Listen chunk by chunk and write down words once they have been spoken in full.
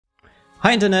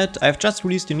Hi Internet, I've just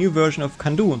released a new version of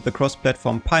Kando, the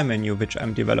cross-platform pie menu which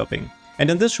I'm developing.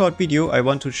 And in this short video I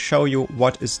want to show you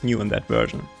what is new in that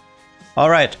version.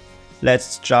 Alright,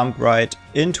 let's jump right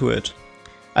into it.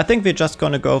 I think we're just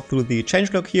gonna go through the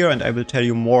changelog here and I will tell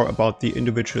you more about the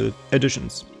individual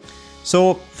additions.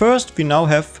 So first we now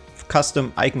have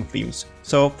custom icon themes.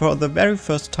 So for the very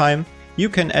first time you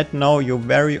can add now your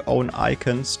very own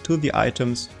icons to the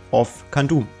items of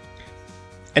Kando.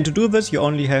 And to do this you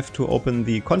only have to open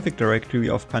the config directory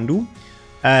of Kando,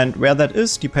 and where that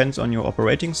is depends on your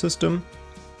operating system.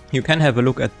 You can have a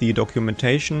look at the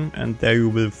documentation and there you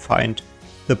will find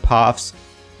the paths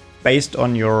based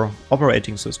on your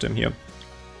operating system here.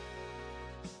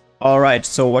 Alright,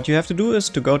 so what you have to do is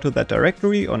to go to that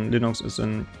directory. On Linux is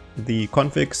in the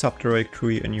config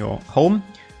subdirectory in your home,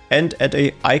 and add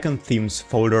a icon themes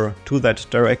folder to that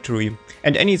directory.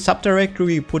 And any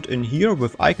subdirectory you put in here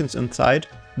with icons inside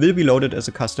will be loaded as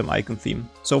a custom icon theme.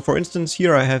 So for instance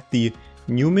here I have the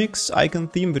NewMix icon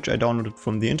theme which I downloaded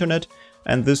from the internet,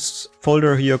 and this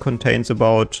folder here contains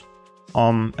about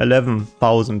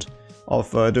 11,000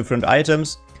 of different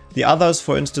items. The others,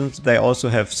 for instance, they also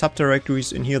have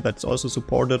subdirectories in here that's also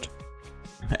supported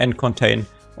and contain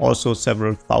also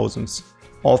several thousands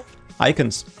of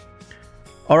icons.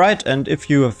 Alright, and if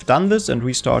you have done this and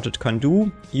restarted Kando,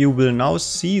 you will now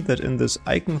see that in this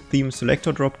icon theme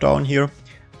selector drop down here,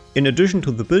 in addition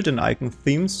to the built-in icon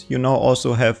themes, you now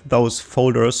also have those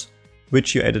folders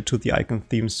which you added to the icon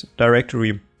themes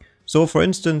directory. So for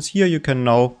instance here you can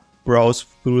now browse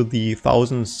through the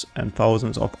thousands and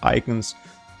thousands of icons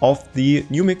of the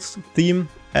NewMix theme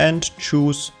and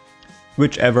choose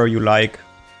whichever you like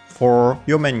for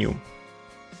your menu.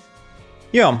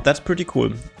 Yeah, that's pretty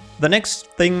cool. The next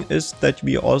thing is that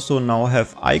we also now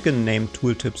have icon name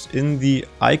tooltips in the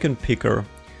icon picker.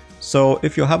 So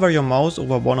if you hover your mouse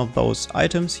over one of those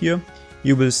items here,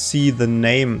 you will see the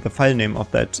name, the file name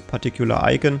of that particular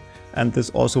icon, and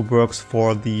this also works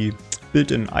for the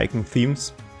built-in icon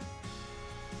themes.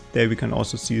 There we can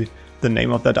also see the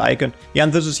name of that icon. Yeah,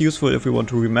 and this is useful if you want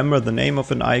to remember the name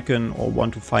of an icon or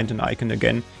want to find an icon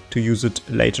again to use it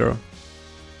later.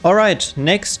 Alright,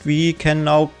 next we can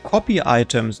now copy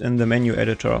items in the menu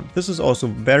editor. This is also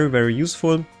very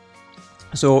useful.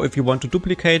 So if you want to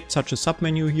duplicate such a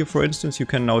submenu here, for instance, you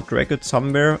can now drag it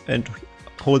somewhere and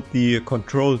hold the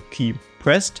Control key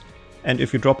pressed, and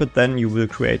if you drop it then you will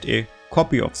create a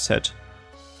copy of said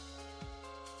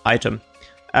item.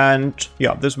 And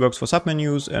yeah, this works for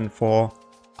submenus and for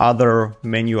other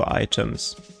menu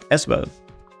items as well.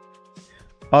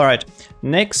 Alright,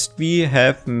 next we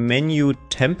have menu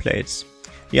templates.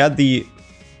 Yeah, the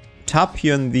tab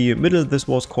here in the middle, this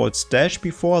was called stash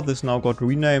before, this now got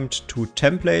renamed to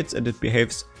templates and it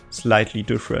behaves slightly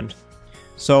different.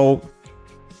 So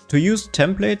to use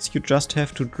templates you just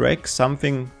have to drag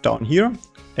something down here.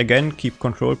 Again, keep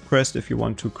Control pressed if you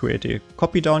want to create a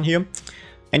copy down here.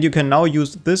 And you can now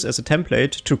use this as a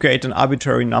template to create an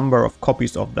arbitrary number of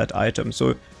copies of that item.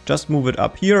 So just move it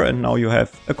up here and now you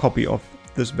have a copy of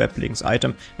this web links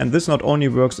item. And this not only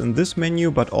works in this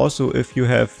menu, but also if you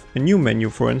have a new menu,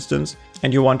 for instance,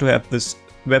 and you want to have this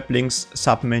web links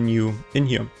submenu in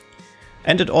here.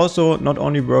 And it also not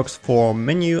only works for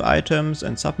menu items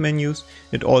and submenus,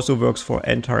 it also works for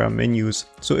entire menus.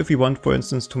 So if you want, for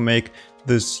instance, to make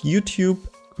this YouTube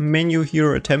menu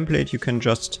here a template, you can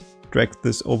just drag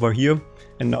this over here.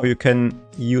 And now you can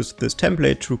use this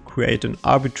template to create an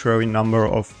arbitrary number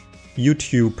of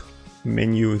YouTube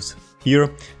menus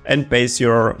here and base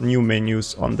your new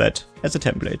menus on that as a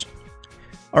template.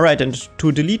 Alright, and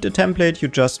to delete a template you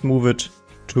just move it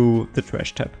to the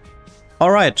trash tab.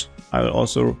 Alright, I will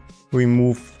also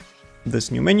remove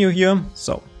this new menu here.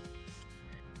 So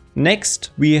next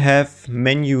we have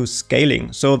menu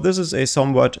scaling. So this is a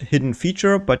somewhat hidden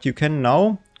feature, but you can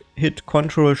now hit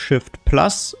Ctrl+Shift+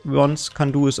 once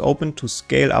Kando is open to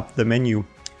scale up the menu.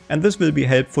 And this will be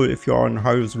helpful if you are on a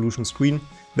high resolution screen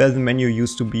where the menu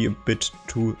used to be a bit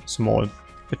too small.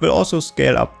 It will also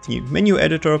scale up the menu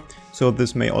editor, so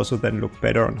this may also then look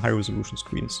better on high resolution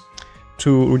screens.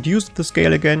 To reduce the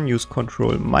scale again, use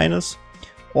Ctrl-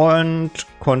 and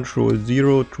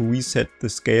Ctrl-0 to reset the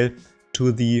scale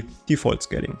to the default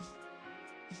scaling.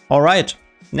 Alright,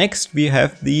 next we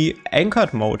have the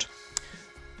anchored mode.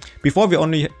 Before we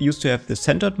only used to have the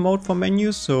centered mode for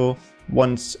menus, so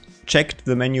once checked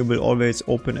the menu will always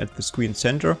open at the screen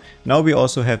center. Now we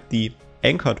also have the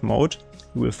anchored mode.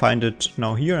 You will find it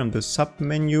now here in the sub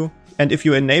menu. And if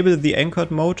you enable the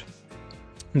anchored mode,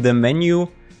 the menu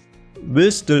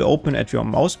will still open at your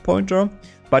mouse pointer,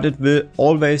 but it will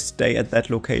always stay at that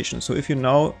location. So if you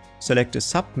now select a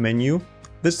sub menu,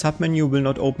 this submenu will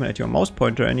not open at your mouse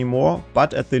pointer anymore,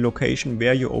 but at the location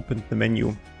where you opened the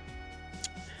menu.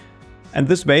 And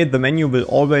this way the menu will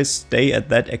always stay at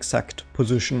that exact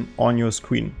position on your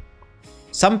screen.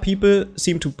 Some people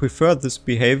seem to prefer this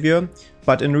behavior,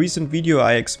 but in a recent video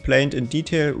I explained in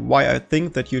detail why I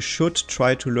think that you should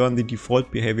try to learn the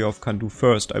default behavior of Kando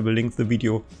first. I will link the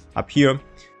video up here.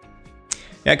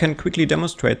 I can quickly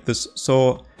demonstrate this.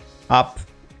 So up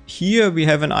here we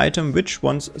have an item which,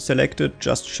 once selected,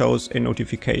 just shows a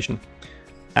notification.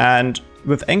 And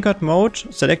with anchored mode,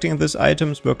 selecting this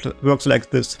item works like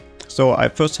this. So I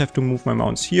first have to move my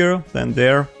mouse here, then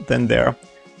there, then there.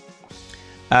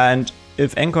 And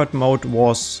if anchored mode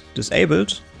was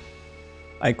disabled,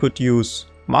 I could use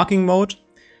marking mode,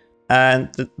 and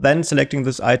then selecting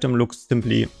this item looks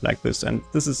simply like this. And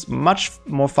this is much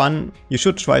more fun. You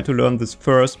should try to learn this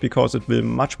first because it will be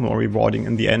much more rewarding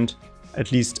in the end,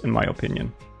 at least in my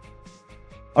opinion.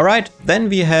 Alright, then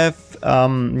we have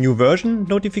new version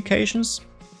notifications.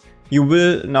 You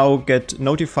will now get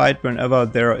notified whenever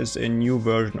there is a new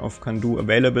version of Kando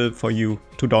available for you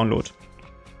to download.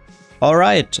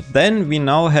 Alright, then we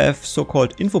now have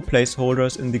so-called info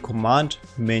placeholders in the command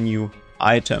menu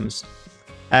items.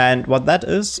 And what that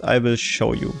is, I will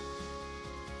show you.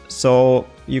 So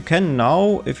you can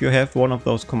now, if you have one of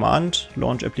those command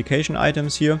launch application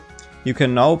items here, you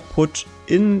can now put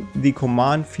in the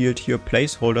command field here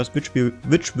placeholders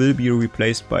which will be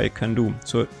replaced by Kando.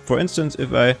 So for instance,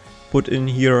 if I put in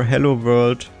here hello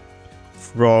world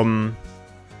from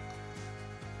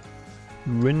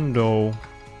window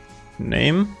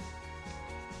name,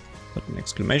 put an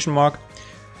exclamation mark,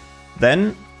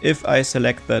 then if I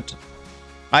select that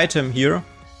item here,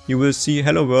 you will see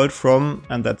hello world from,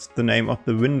 and that's the name of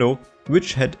the window,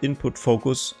 which had input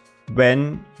focus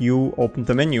when you opened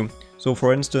the menu. So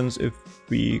for instance, if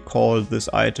we call this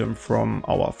item from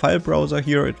our file browser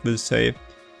here, it will say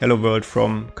hello world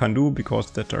from Kando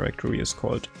because that directory is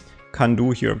called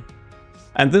Kando here.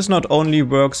 And this not only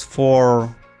works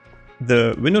for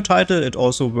the window title, it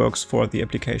also works for the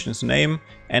application's name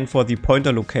and for the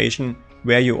pointer location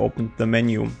where you opened the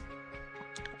menu.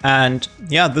 And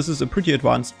yeah, this is a pretty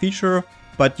advanced feature,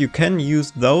 but you can use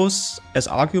those as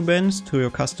arguments to your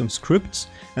custom scripts,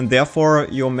 and therefore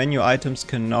your menu items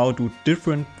can now do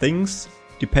different things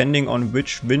depending on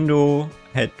which window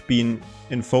had been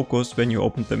in focus when you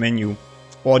opened the menu,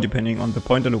 or depending on the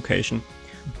pointer location.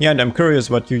 Yeah, and I'm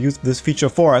curious what you use this feature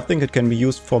for. I think it can be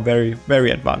used for very, very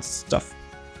advanced stuff.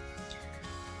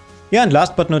 Yeah, and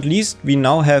last but not least, we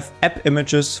now have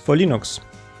AppImages for Linux.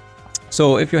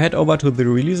 So if you head over to the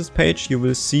releases page, you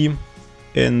will see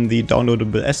in the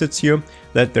downloadable assets here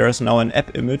that there is now an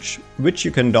app image which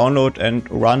you can download and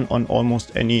run on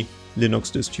almost any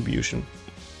Linux distribution.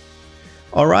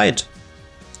 Alright,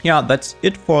 yeah, that's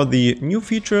it for the new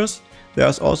features.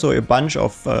 There's also a bunch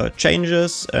of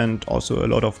changes and also a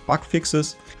lot of bug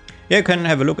fixes. Yeah, you can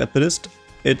have a look at the list.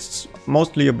 It's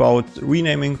mostly about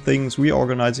renaming things,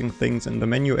 reorganizing things in the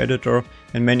menu editor,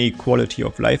 and many quality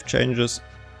of life changes.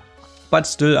 But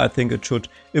still, I think it should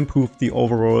improve the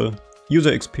overall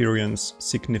user experience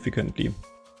significantly.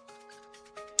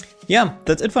 Yeah,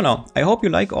 that's it for now. I hope you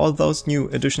like all those new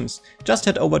additions. Just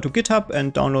head over to GitHub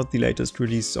and download the latest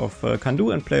release of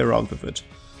Kando and play around with it.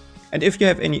 And if you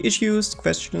have any issues,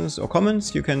 questions or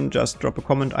comments, you can just drop a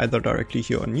comment either directly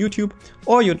here on YouTube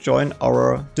or you join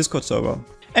our Discord server.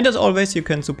 And as always, you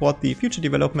can support the future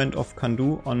development of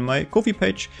Kando on my Ko-fi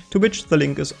page, to which the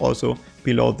link is also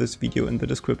below this video in the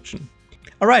description.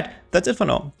 Alright, that's it for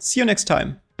now. See you next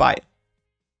time. Bye.